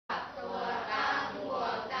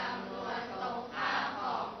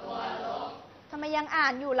ยังอ่า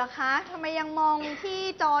นอยู่ล่ะคะทำไมยังมองที่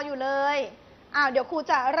จออยู่เลยเดี๋ยวครู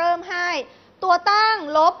จะเริ่มให้ตัวตั้ง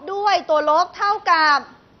ลบด้วยตัวลบเท่ากับ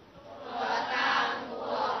ตัวตั้งบ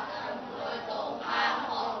วกจำนวนตรงข้าม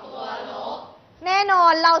ของตัวลบแน่นอ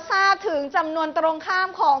นเราทราบถึงจำนวนตรงข้าม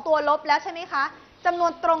ของตัวลบแล้วใช่ไหมคะจำนว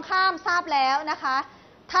นตรงข้ามทราบแล้วนะคะ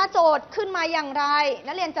ถ้าโจทย์ขึ้นมาอย่างไร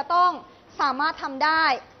นักเรียนจะต้องสามารถทำได้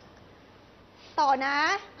ต่อนะ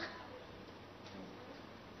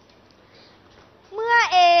เมื่อ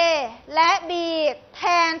A และ B แท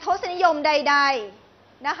นทศนิยมใด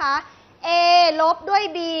ๆนะคะ A ลบด้วย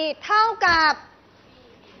B เท่ากับ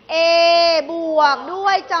A บวกด้ว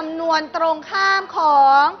ยจำนวนตรงข้ามขอ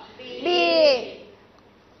ง B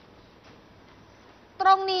ตร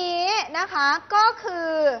งนี้นะคะก็คื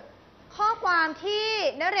อข้อความที่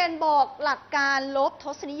นักเรียนบอกหลักการลบท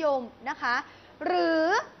ศนิยมนะคะหรื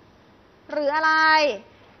ออะไร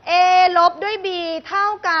A ลบด้วย B เท่า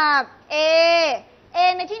กับ A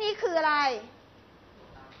ในที่นี้คืออะไร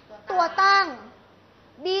ตัวตั้ง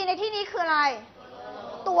B ในที่นี้คืออะไร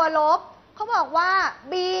ตัวลบเขาบอกว่า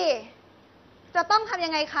B จะต้องทำยั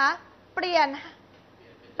งไงคะเปลี่ยน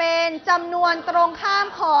เป็นจำนวนตรงข้าม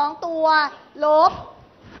ของตัวลบ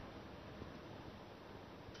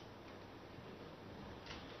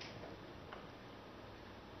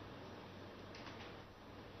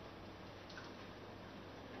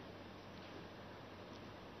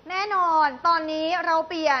แน่นอนตอนนี้เรา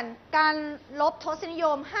เปลี่ยนการลบทศนิย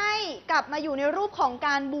มให้กลับมาอยู่ในรูปของก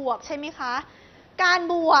ารบวกใช่ไหมคะการ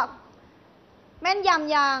บวกแม่นย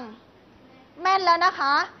ำยังแม่นแล้วนะค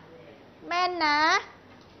ะแม่นนะ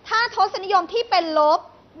ถ้าทศนิยมที่เป็นลบ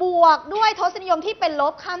บวกด้วยทศนิยมที่เป็นล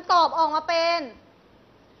บคำตอบออกมาเป็น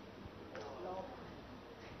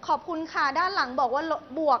ขอบคุณค่ะด้านหลังบอกว่า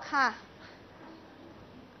บวกค่ะ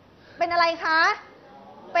เป็นอะไรคะ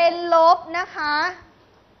เป็นลบนะคะ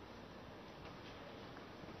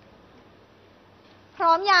พ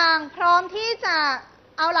ร้อมยังพร้อมที่จะ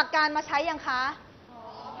เอาหลักการมาใช้ยังคะ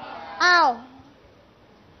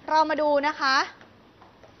เรามาดูนะคะ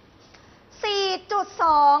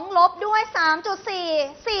 4.2 ลบด้วย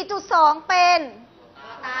 3.4 4.2 เป็น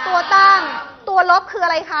ตัวตั้งตัวลบคืออ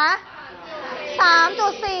ะไรคะ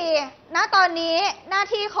 3.4 ณ ตอนนี้หน้า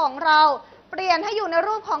ที่ของเราเปลี่ยนให้อยู่ใน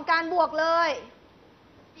รูปของการบวกเลย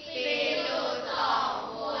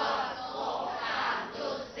 4.2 บวก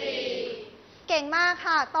 3.4 เก่งมาก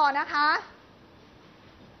ค่ะต่อนะคะ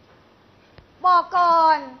บอกก่อ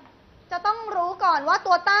นจะต้องรู้ก่อนว่า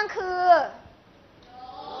ตัวตั้งคือ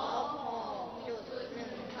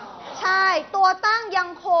ใช่ตัวตั้งยัง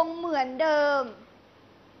คงเหมือนเดิม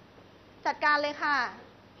จัดการเลยค่ะ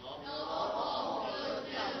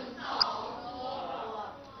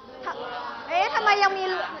ทำไมยัง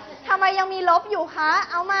มีลบอยู่คะ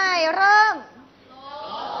เอาใหม่เริ่ม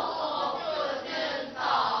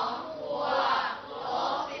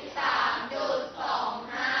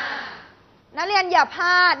นักเรียนอย่าพล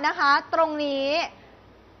าดนะคะตรงนี้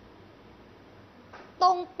ต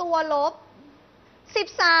รงตัวลบ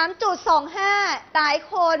 13.25 หลาย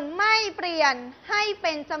คนไม่เปลี่ยนให้เ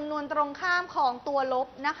ป็นจำนวนตรงข้ามของตัวลบ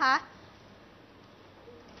นะคะ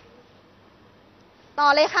ต่อ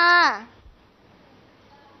เลยค่ะ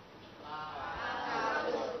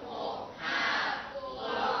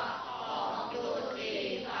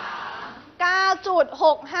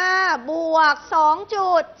 9.65 บวก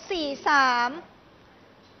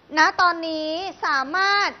 2.43 ณ ตอนนี้สาม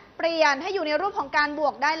ารถเปลี่ยนให้อยู่ในรูปของการบว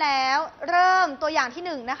กได้แล้วเริ่มตัวอย่างที่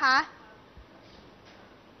1นะคะ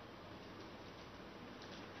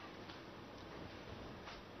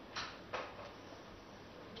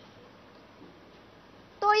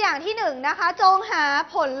ตัวอย่างที่1นะคะจงหา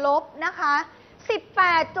ผลลบนะคะ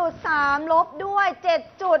 18.3 ลบด้วย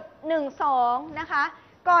 7.12 นะคะ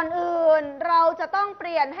ก่อนอื่นเราจะต้องเป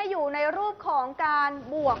ลี่ยนให้อยู่ในรูปของการ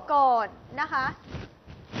บวกก่อนนะคะ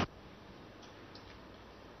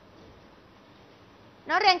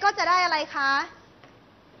นักเรียนก็จะได้อะไรคะ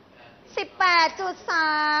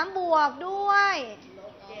 18.3 บวกด้วย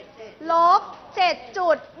ลบ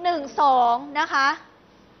 7.12 นะคะ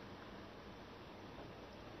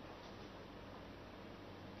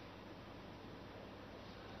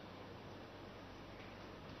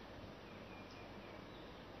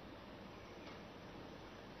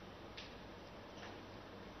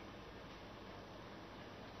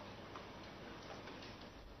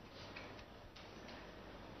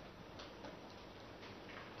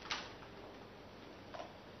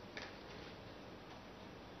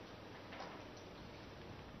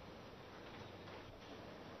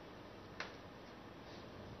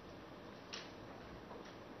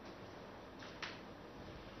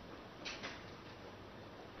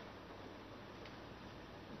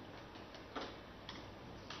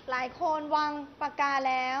หลายคนวางปากกา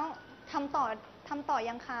แล้วทำต่อ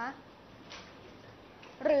ยังคะ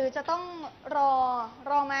หรือจะต้องร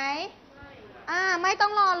อไหมไม่ต้อ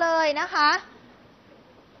งรอเลยนะคะ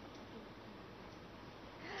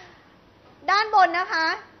ด้านบนนะคะ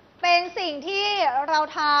เป็นสิ่งที่เรา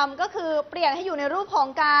ทำก็คือเปลี่ยนให้อยู่ในรูปของ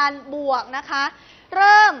การบวกนะคะ เ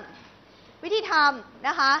ริ่มวิธีทำน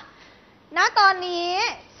ะคะ ณ ตอนนี้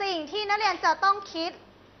สิ่งที่นักเรียนจะต้องคิด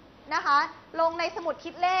นะคะลงในสมุด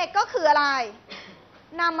คิดเลขก็คืออะไร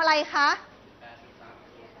นำอะไรคะ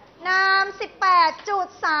นำ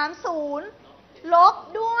 18.30 ลบ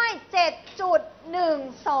ด้วย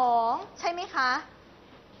 7.12 ใช่ไหมคะ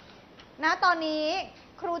ณ ตอนนี้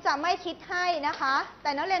ครูจะไม่คิดให้นะคะ แต่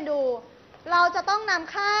นักเรียนดูเราจะต้องน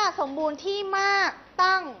ำค่าสมบูรณ์ที่มาก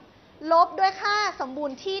ตั้งลบด้วยค่าสมบู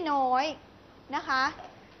รณ์ที่น้อยนะคะ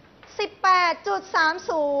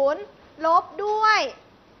 18.30 ลบด้วย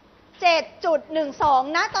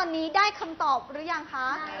 7.12 ณ ตอนนี้ได้คำตอบหรือยังคะ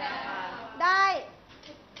ไ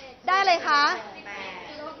ด้เลยคะ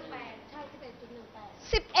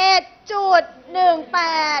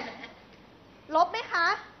 11.18 ลบไหมคะ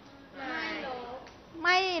ไ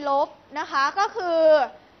ม่ลบนะคะก็คือ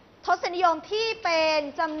ทศนิยมที่เป็น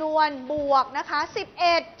จำนวนบวกนะคะ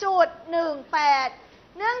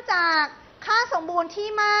 11.18 เนื่องจากค่าสมบูรณ์ที่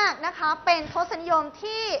มากนะคะเป็นทศนิยม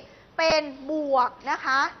ที่เป็นบวกนะค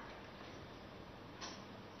ะ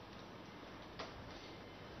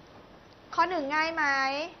ข้อหนึ่งง่ายไหม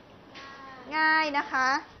ง่ายนะคะ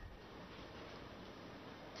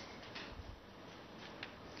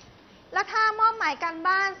แล้วถ้ามอบหมายการ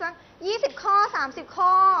บ้านสัก20 ข้อ 30 ข้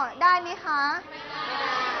อได้ไหมคะไม่ไ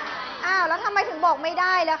ด้แล้วทำไมถึงบอกไม่ไ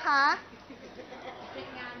ด้ล่ะคะ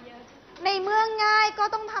ในเมื่อง่ายก็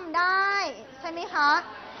ต้องทำได้ใช่ไหมคะ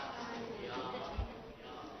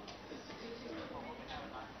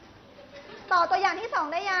ต่อตัวอย่างที่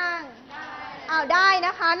2ได้ยังได้น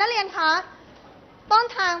ะคะนักเรียนคะต้น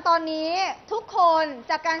ทางตอนนี้ทุกคน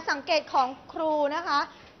จากการสังเกตของครูนะคะ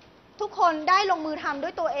ทุกคนได้ลงมือทำด้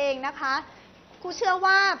วยตัวเองนะคะครูเชื่อ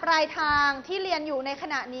ว่าปลายทางที่เรียนอยู่ในข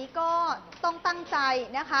ณะนี้ก็ต้องตั้งใจ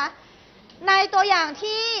นะคะในตัวอย่าง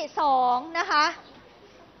ที่2นะคะ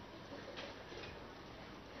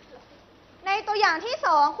ในตัวอย่างที่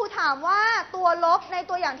2ครูถามว่าตัวลบใน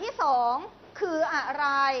ตัวอย่างที่2คืออะไร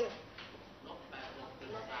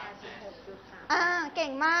เก่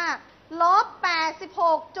งมากลบ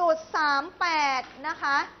 86.38 นะค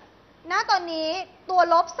ะณ ตอนนี้ตัว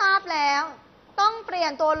ลบทราบแล้วต้องเปลี่ย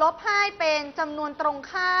นตัวลบให้เป็นจำนวนตรง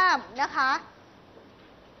ข้ามนะคะ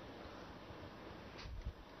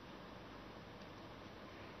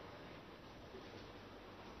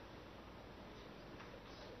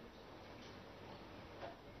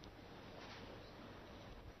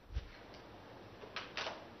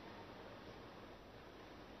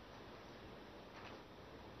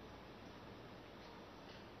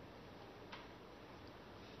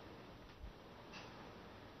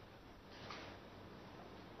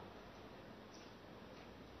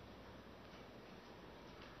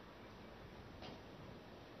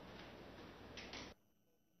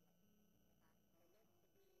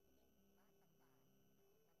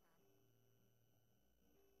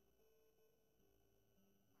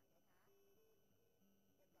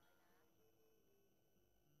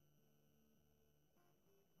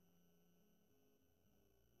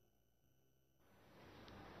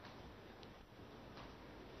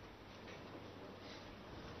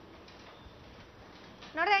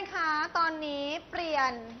นักเรียนคะตอนนี้เปลี่ย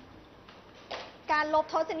นการลบ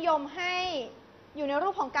ทศนิยมให้อยู่ในรู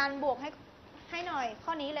ปของการบวกให้หน่อยข้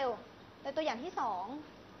อนี้เร็วในตัวอย่างที่2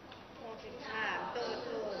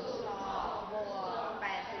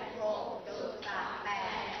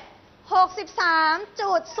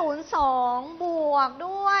 63.02 บวก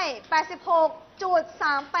ด้วย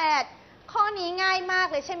 86.38 ข้อนี้ง่ายมาก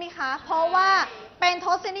เลยใช่ไหมคะเพราะว่าเป็นท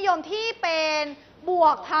ศนิยมที่เป็นบว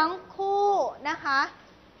กทั้งคู่นะคะ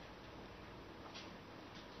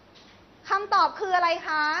คำตอบคืออะไรค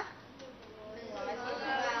ะ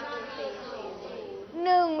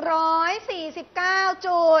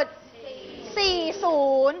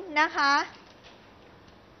149.40 นะคะ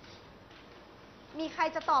มีใคร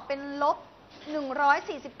จะตอบเป็นลบ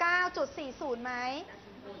 149.40 ไหม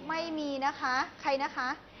ไม่มีนะคะใครนะคะ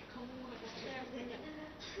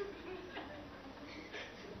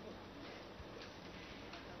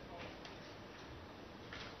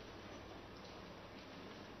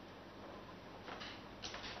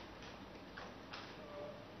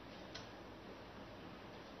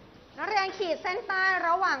นักเรียนขีดเส้นใต้ร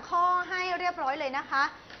ะหว่างข้อให้เรียบร้อยเลยนะคะ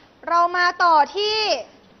เรามาต่อที่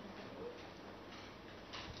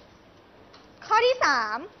ข้อที่3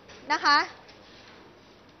 นะคะ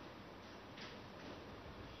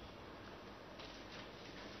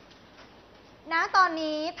นะตอน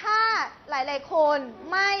นี้ถ้าหลายๆคน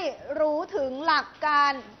ไม่รู้ถึงหลักกา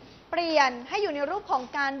รเปลี่ยนให้อยู่ในรูปของ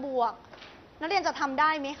การบวกนักเรียนจะทำได้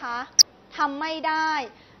ไหมคะทำไม่ได้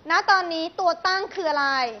ณตอนนี้ตัวตั้งคืออะไร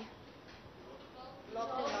ล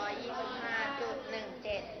บ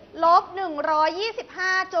 125.17 ลบ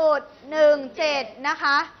 125.17 นะค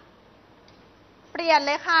ะเปลี่ยนเ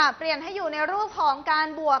ลยค่ะเปลี่ยนให้อยู่ในรูปของการ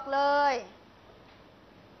บวกเลย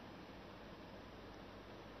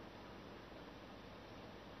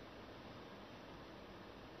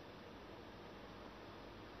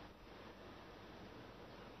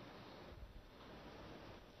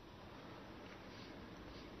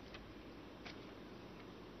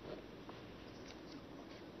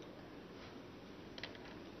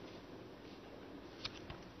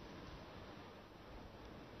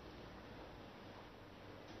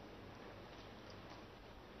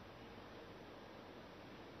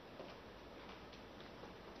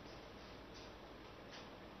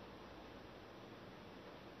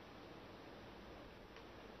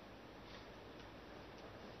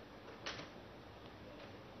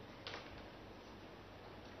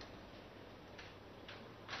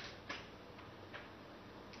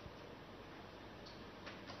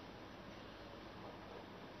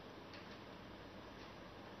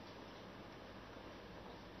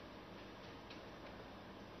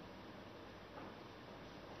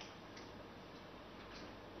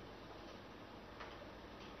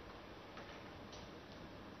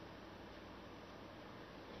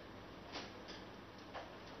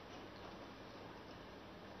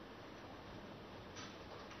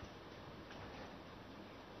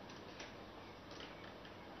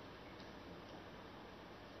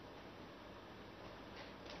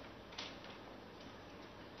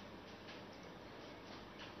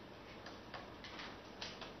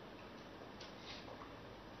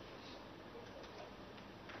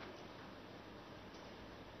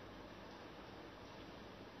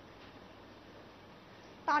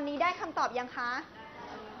ตอนนี้ได้คำตอบยังคะ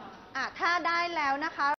ถ้าได้แล้วนะคะ